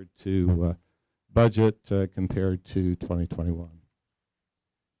compared to budget, compared to 2021.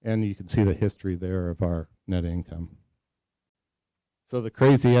 And you can see the history there of our net income. So the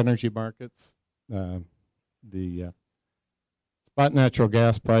crazy energy markets, the spot natural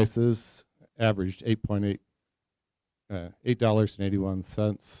gas prices averaged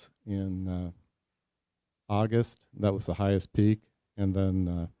 $8.81 in August. That was the highest peak. And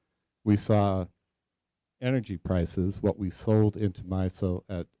then we saw energy prices, what we sold into MISO,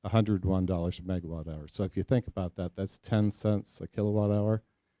 at $101 a megawatt hour. So if you think about that, that's 10 cents a kilowatt hour.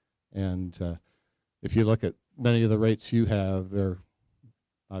 And if you look at many of the rates you have, they're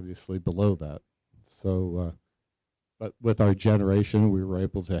obviously below that. So, but with our generation, we were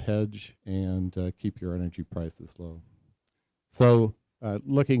able to hedge and keep your energy prices low. So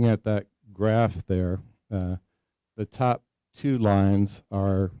looking at that graph there, the top two lines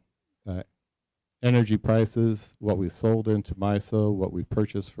are energy prices, what we sold into MISO, what we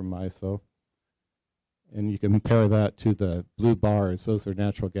purchased from MISO. And you can compare that to the blue bars. Those are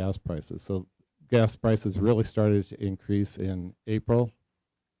natural gas prices. So gas prices really started to increase in April,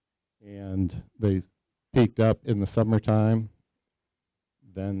 and they peaked up in the summertime.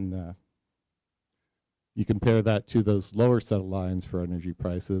 Then you compare that to those lower set of lines for energy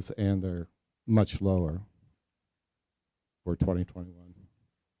prices, and they're much lower for 2021.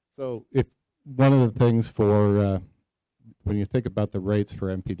 So if one of the things for when you think about the rates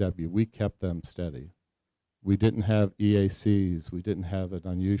for MPW, we kept them steady. We didn't have EACs. We didn't have an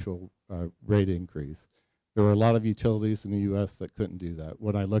unusual rate increase. There were a lot of utilities in the U.S. that couldn't do that.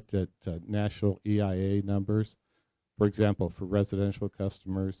 When I looked at national EIA numbers, for example, for residential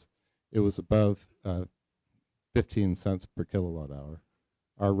customers, it was above 15 cents per kilowatt hour.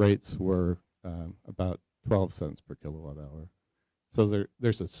 Our rates were about 12 cents per kilowatt hour. So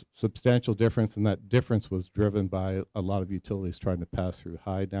there's a substantial difference, and that difference was driven by a lot of utilities trying to pass through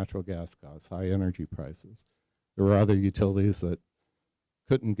high natural gas costs, high energy prices. There were other utilities that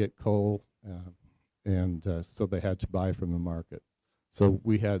couldn't get coal, and so they had to buy from the market. So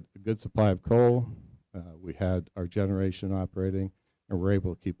we had a good supply of coal, we had our generation operating, and we're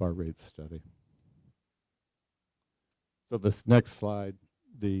able to keep our rates steady. So this next slide,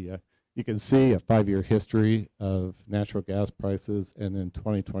 you can see a 5-year history of natural gas prices, and in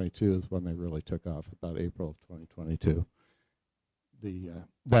 2022 is when they really took off, about April of 2022.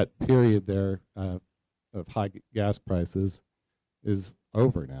 That period there of high gas prices is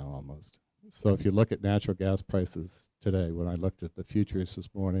over now almost. So if you look at natural gas prices today, when I looked at the futures this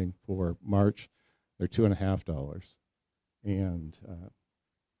morning for March, they're $2.50, and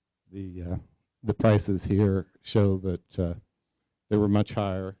the prices here show that they were much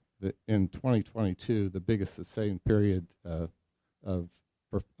higher. In 2022, the biggest sustained period of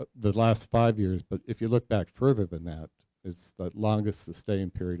the last 5 years, but if you look back further than that, it's the longest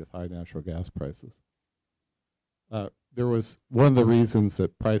sustained period of high natural gas prices. There was one of the reasons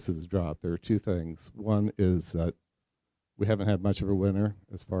that prices dropped. There are two things. One is that we haven't had much of a winter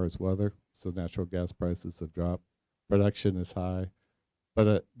as far as weather, so natural gas prices have dropped. Production is high, but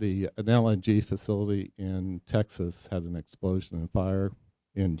an LNG facility in Texas had an explosion and fire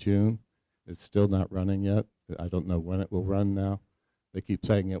in June. It's still not running yet. I don't know when it will run now. They keep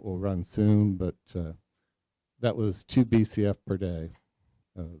saying it will run soon, but that was 2 BCF per day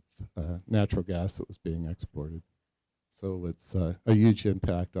of natural gas that was being exported. So it's a huge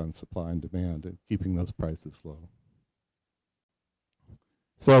impact on supply and demand and keeping those prices low.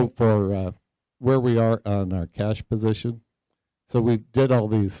 So for where we are on our cash position, so we did all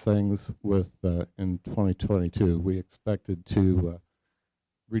these things with in 2022. We expected to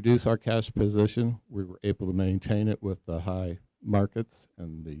reduce our cash position. We were able to maintain it with the high markets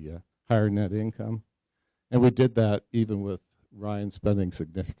and the higher net income. And we did that even with Ryan spending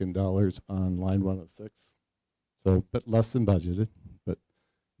significant dollars on line 106. So, but less than budgeted. But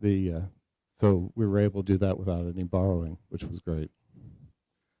so we were able to do that without any borrowing, which was great.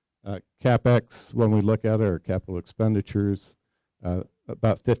 CapEx, when we look at our capital expenditures,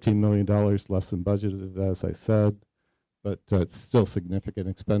 about $15 million less than budgeted, as I said. But it's still significant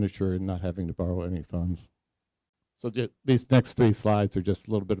expenditure and not having to borrow any funds. So these next 3 slides are just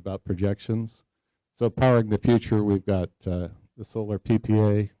a little bit about projections. So powering the future, we've got the solar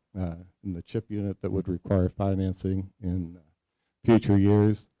PPA and the chip unit that would require financing in future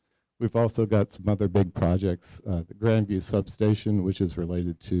years. We've also got some other big projects. The Grandview substation, which is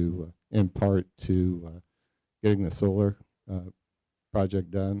related to, in part, to getting the solar project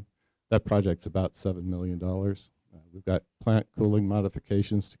done. That project's about $7 million. We've got plant cooling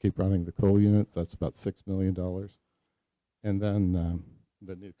modifications to keep running the coal units. That's about $6 million. And then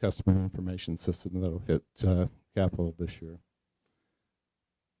the new customer information system that'll hit capital this year.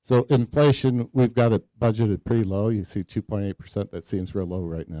 So inflation, we've got it budgeted pretty low. You see 2.8%. That seems real low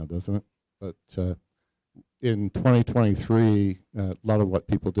right now, doesn't it? But in 2023, a lot of what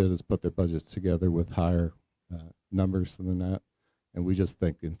people did is put their budgets together with higher numbers than that. And we just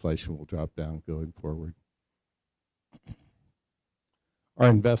think inflation will drop down going forward. Our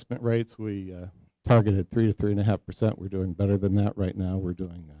investment rates, we targeted 3 to 3.5%. We're doing better than that right now. We're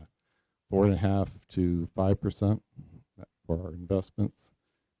doing 4.5 to 5% for our investments.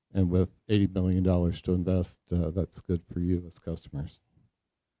 And with $80 million to invest, that's good for you as customers.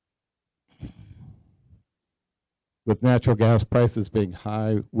 With natural gas prices being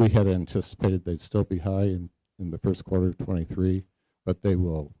high, we had anticipated they'd still be high in the first quarter of 23, but they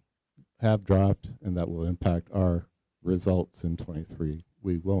will have dropped, and that will impact our results in 23.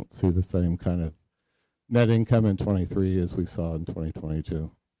 We won't see the same kind of net income in 23 as we saw in 2022.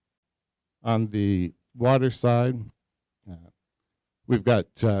 On the water side, we've got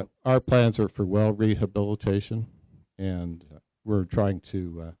our plans are for well rehabilitation, and we're trying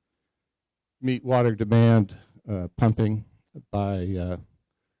to meet water demand pumping by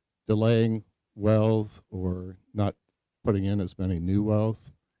delaying wells or not putting in as many new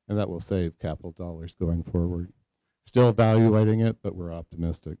wells, and that will save capital dollars going forward. Still evaluating it, but we're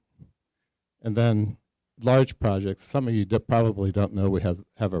optimistic. And then large projects, some of you probably don't know we have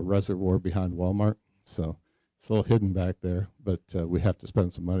a reservoir behind Walmart, so it's a little hidden back there, but we have to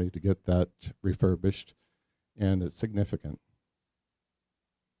spend some money to get that refurbished, and it's significant.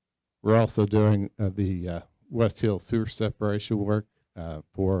 We're also doing the West Hill sewer separation work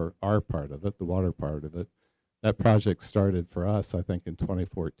for our part of it, the water part of it. That project started for us, I think, in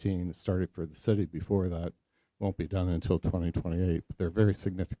 2014. It started for the city before that. Won't be done until 2028, but there are very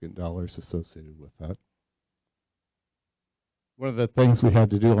significant dollars associated with that. One of the things we had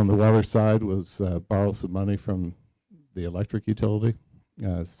to do on the water side was borrow some money from the electric utility.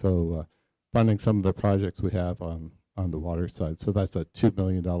 So funding some of the projects we have on the water side. So that's a $2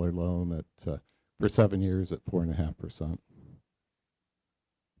 million loan at for 7 years at 4.5%.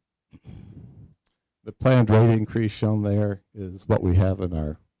 The planned rate increase shown there is what we have in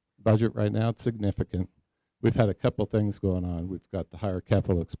our budget right now. It's significant. We've had a couple things going on. We've got the higher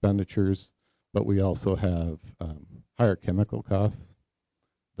capital expenditures, but we also have higher chemical costs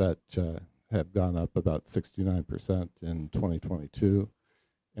that have gone up about 69% in 2022,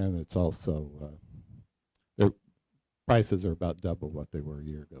 and it's also their prices are about double what they were a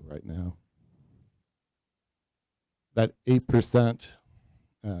year ago right now. That 8%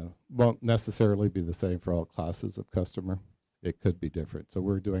 won't necessarily be the same for all classes of customer. It could be different. So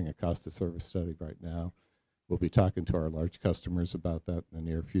we're doing a cost of service study right now. We'll be talking to our large customers about that in the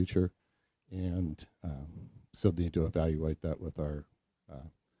near future, and still need to evaluate that with our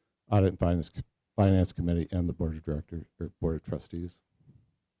Audit and Finance Committee and the Board of Directors or Board of Trustees.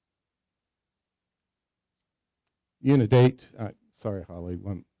 Unit 8, sorry, Holly.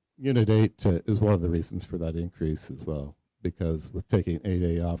 Unit 8 is one of the reasons for that increase as well, because with taking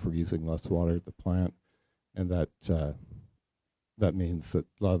 8A off, we're using less water at the plant, and that means that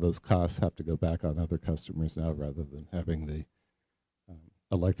a lot of those costs have to go back on other customers now rather than having the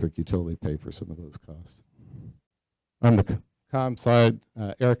electric utility pay for some of those costs. On the comm side,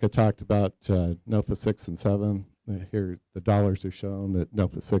 Erica talked about NOFA 6 and 7. Here the dollars are shown that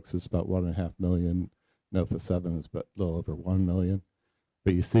NOFA 6 is about $1.5 million, NOFA 7 is about a little over $1 million.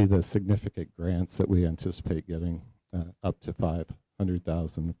 But you see the significant grants that we anticipate getting, up to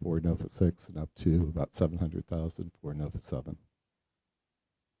 $500,000 for NOFA 6 and up to about $700,000 for NOFA 7.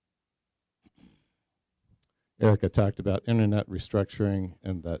 Erica talked about internet restructuring,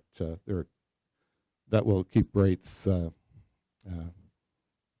 and that that will keep rates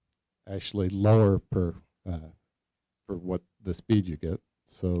actually lower per for what the speed you get.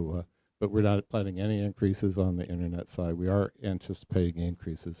 So, but we're not planning any increases on the internet side. We are anticipating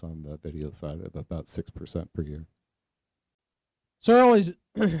increases on the video side of about 6% per year. So I always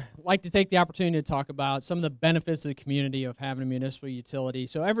like to take the opportunity to talk about some of the benefits of the community of having a municipal utility.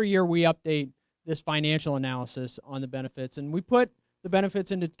 So every year we update this financial analysis on the benefits, and we put the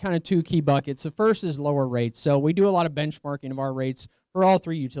benefits into kind of two key buckets. The first is lower rates. So we do a lot of benchmarking of our rates for all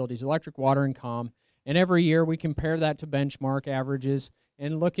three utilities, electric, water, and comm. And every year we compare that to benchmark averages,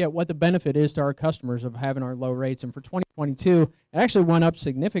 and look at what the benefit is to our customers of having our low rates. And for 2022, it actually went up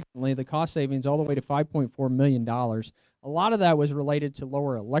significantly, the cost savings all the way to $5.4 million. A lot of that was related to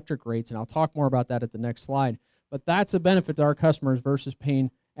lower electric rates, and I'll talk more about that at the next slide. But that's a benefit to our customers versus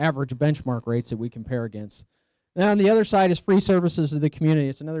paying average benchmark rates that we compare against. Now on the other side is free services to the community.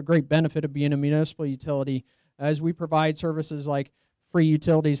 It's another great benefit of being a municipal utility, as we provide services like free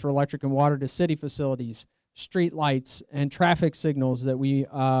utilities for electric and water to city facilities, street lights, and traffic signals that we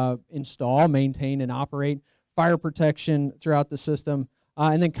install, maintain, and operate, fire protection throughout the system,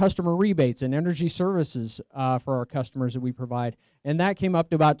 and then customer rebates and energy services for our customers that we provide. And that came up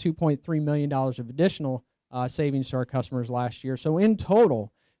to about $2.3 million of additional savings to our customers last year. So in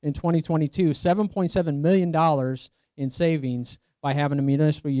total, in 2022, $7.7 million in savings by having a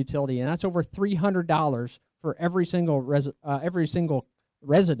municipal utility, and that's over $300 for every single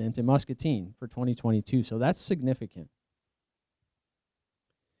resident in Muscatine for 2022. So that's significant.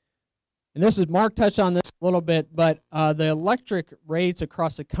 And this is, Mark touched on this a little bit, but the electric rates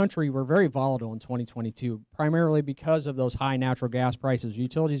across the country were very volatile in 2022, primarily because of those high natural gas prices.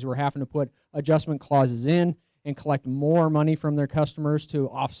 Utilities were having to put adjustment clauses in and collect more money from their customers to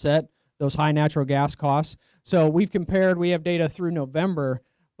offset those high natural gas costs. So we've compared, we have data through November,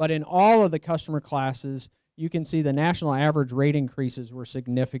 but in all of the customer classes, you can see the national average rate increases were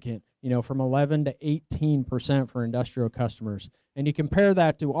significant, from 11 to 18% for industrial customers. And you compare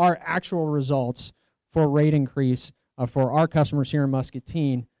that to our actual results for rate increase for our customers here in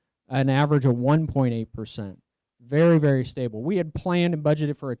Muscatine, an average of 1.8%. Very, very stable. We had planned and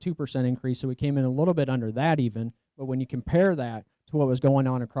budgeted for a 2% increase, so we came in a little bit under that even. But when you compare that to what was going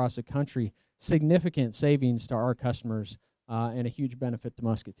on across the country, significant savings to our customers and a huge benefit to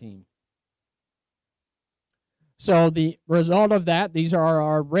Muscatine. So the result of that, these are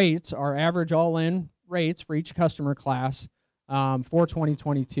our rates, our average all-in rates for each customer class for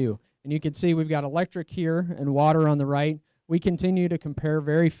 2022. And you can see we've got electric here and water on the right. We continue to compare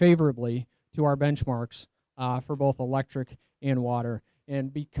very favorably to our benchmarks for both electric and water.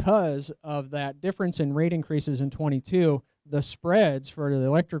 And because of that difference in rate increases in 22, the spreads for the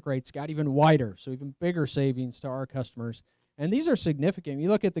electric rates got even wider, so even bigger savings to our customers. And these are significant. You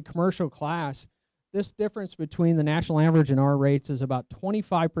look at the commercial class, this difference between the national average and our rates is about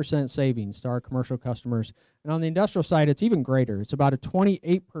 25% savings to our commercial customers. And on the industrial side, it's even greater. It's about a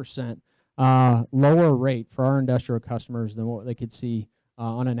 28% lower rate for our industrial customers than what they could see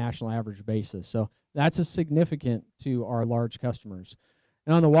on a national average basis. So that's a significant to our large customers.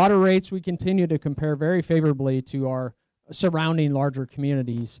 And on the water rates, we continue to compare very favorably to our surrounding larger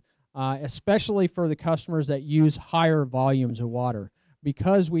communities, especially for the customers that use higher volumes of water.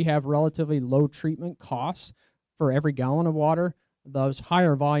 Because we have relatively low treatment costs for every gallon of water, those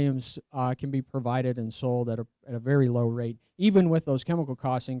higher volumes can be provided and sold at a very low rate, even with those chemical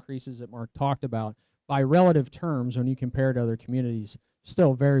cost increases that Mark talked about. By relative terms, when you compare to other communities,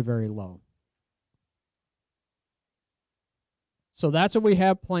 still very, very low. So that's what we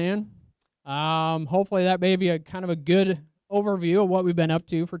have planned. Hopefully that may be a kind of a good overview of what we've been up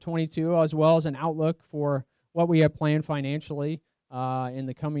to for 22, as well as an outlook for what we have planned financially in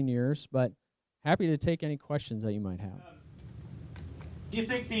the coming years, but happy to take any questions that you might have. Do you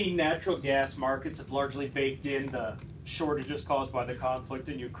think the natural gas markets have largely baked in the shortages caused by the conflict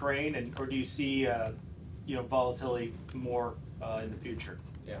in Ukraine, or do you see volatility more in the future?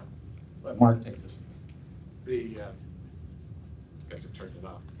 Yeah, let Mark take this. Guys have turned it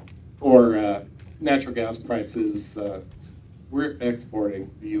off. For natural gas prices, we're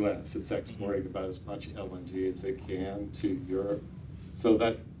exporting the U.S. It's exporting about as much LNG as it can to Europe. So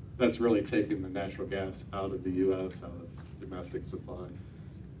that's really taking the natural gas out of the U.S., out of domestic supply.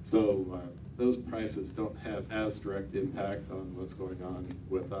 So those prices don't have as direct impact on what's going on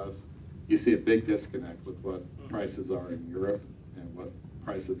with us. You see a big disconnect with what prices are in Europe and what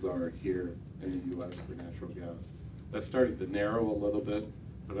prices are here in the U.S. for natural gas. That's starting to narrow a little bit,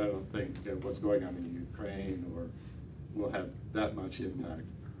 but I don't think what's going on in Ukraine will have that much impact.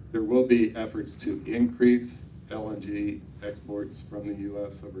 There will be efforts to increase LNG exports from the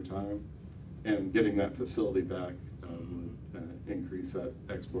U.S. over time, and getting that facility back would increase that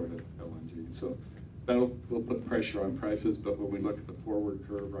export of LNG. So will put pressure on prices, but when we look at the forward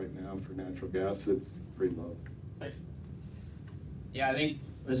curve right now for natural gas, it's pretty low. Thanks. Yeah, I think,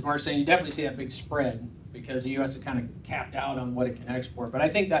 as Mark's saying, you definitely see that big spread because the U.S. is kind of capped out on what it can export. But I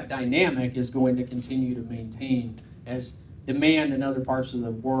think that dynamic is going to continue to maintain as demand in other parts of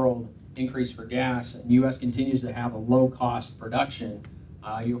the world increase for gas, and the U.S. continues to have a low-cost production.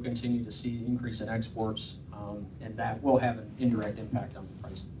 You'll continue to see increase in exports, and that will have an indirect impact on the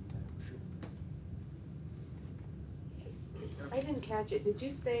price. I didn't catch it. Did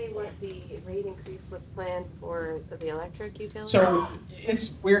you say what the rate increase was planned for the electric utility? So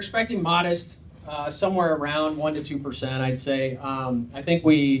we're expecting modest, somewhere around 1 to 2%, I'd say. I think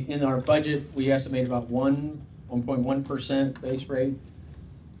in our budget, we estimate about 1.1% base rate.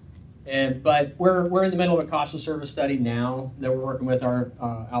 But we're in the middle of a cost of service study now that we're working with our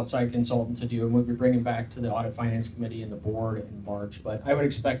outside consultant to do, and we'll be bringing back to the Audit Finance Committee and the board in March. But I would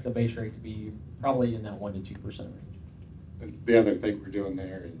expect the base rate to be probably in that 1 to 2% range. The other thing we're doing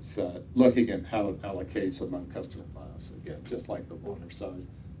there is looking at how it allocates among customer class, again, just like the water side.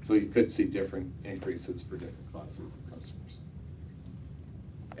 So you could see different increases for different classes of customers.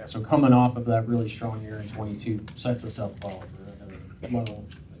 Yeah, so coming off of that really strong year in 22 sets us up well for a low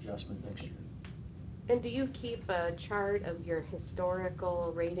adjustment next year. And do you keep a chart of your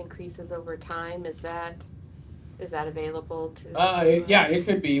historical rate increases over time? Is that available to? Yeah, it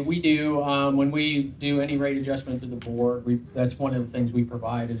could be. We do when we do any rate adjustment to the board. That's one of the things we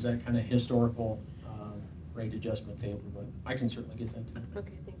provide is that kind of historical rate adjustment table. But I can certainly get that too.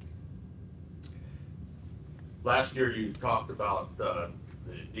 Okay, thanks. Last year you talked about the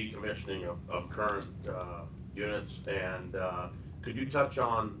decommissioning of current units, and could you touch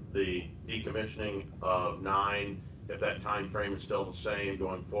on the decommissioning of 9, if that time frame is still the same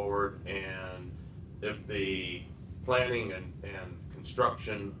going forward, and if the planning and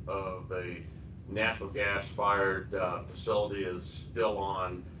construction of a natural gas fired facility is still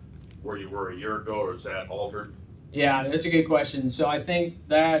on where you were a year ago, or is that altered? Yeah, that's a good question. So I think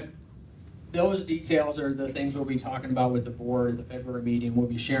that those details are the things we'll be talking about with the board at the February meeting. We'll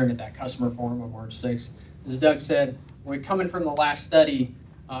be sharing at that customer forum on March 6th. As Doug said, when we're coming from the last study,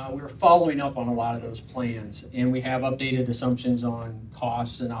 we were following up on a lot of those plans, and we have updated assumptions on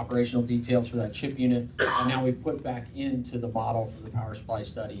costs and operational details for that chip unit, and now we put back into the model for the power supply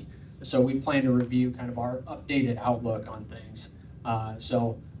study. So we plan to review kind of our updated outlook on things.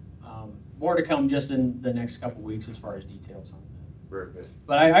 More to come just in the next couple weeks as far as details on that. Very good.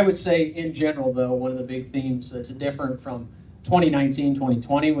 But I would say in general, though, one of the big themes that's different from 2019,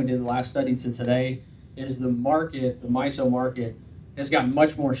 2020, when we did the last study, to today, is the market, the MISO market, has gotten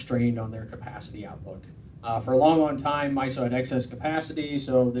much more strained on their capacity outlook. For a long time, MISO had excess capacity,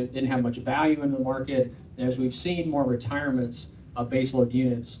 so they didn't have much value in the market. And as we've seen more retirements of baseload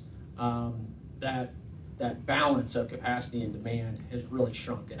units, that balance of capacity and demand has really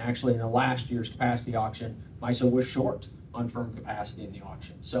shrunk. And actually, in the last year's capacity auction, MISO was short on firm capacity in the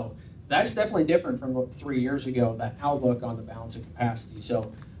auction. So that's definitely different from 3 years ago, that outlook on the balance of capacity.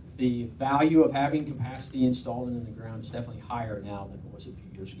 So the value of having capacity installed and in the ground is definitely higher now than it was a few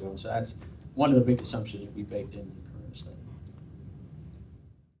years ago. So that's one of the big assumptions we baked into the current study.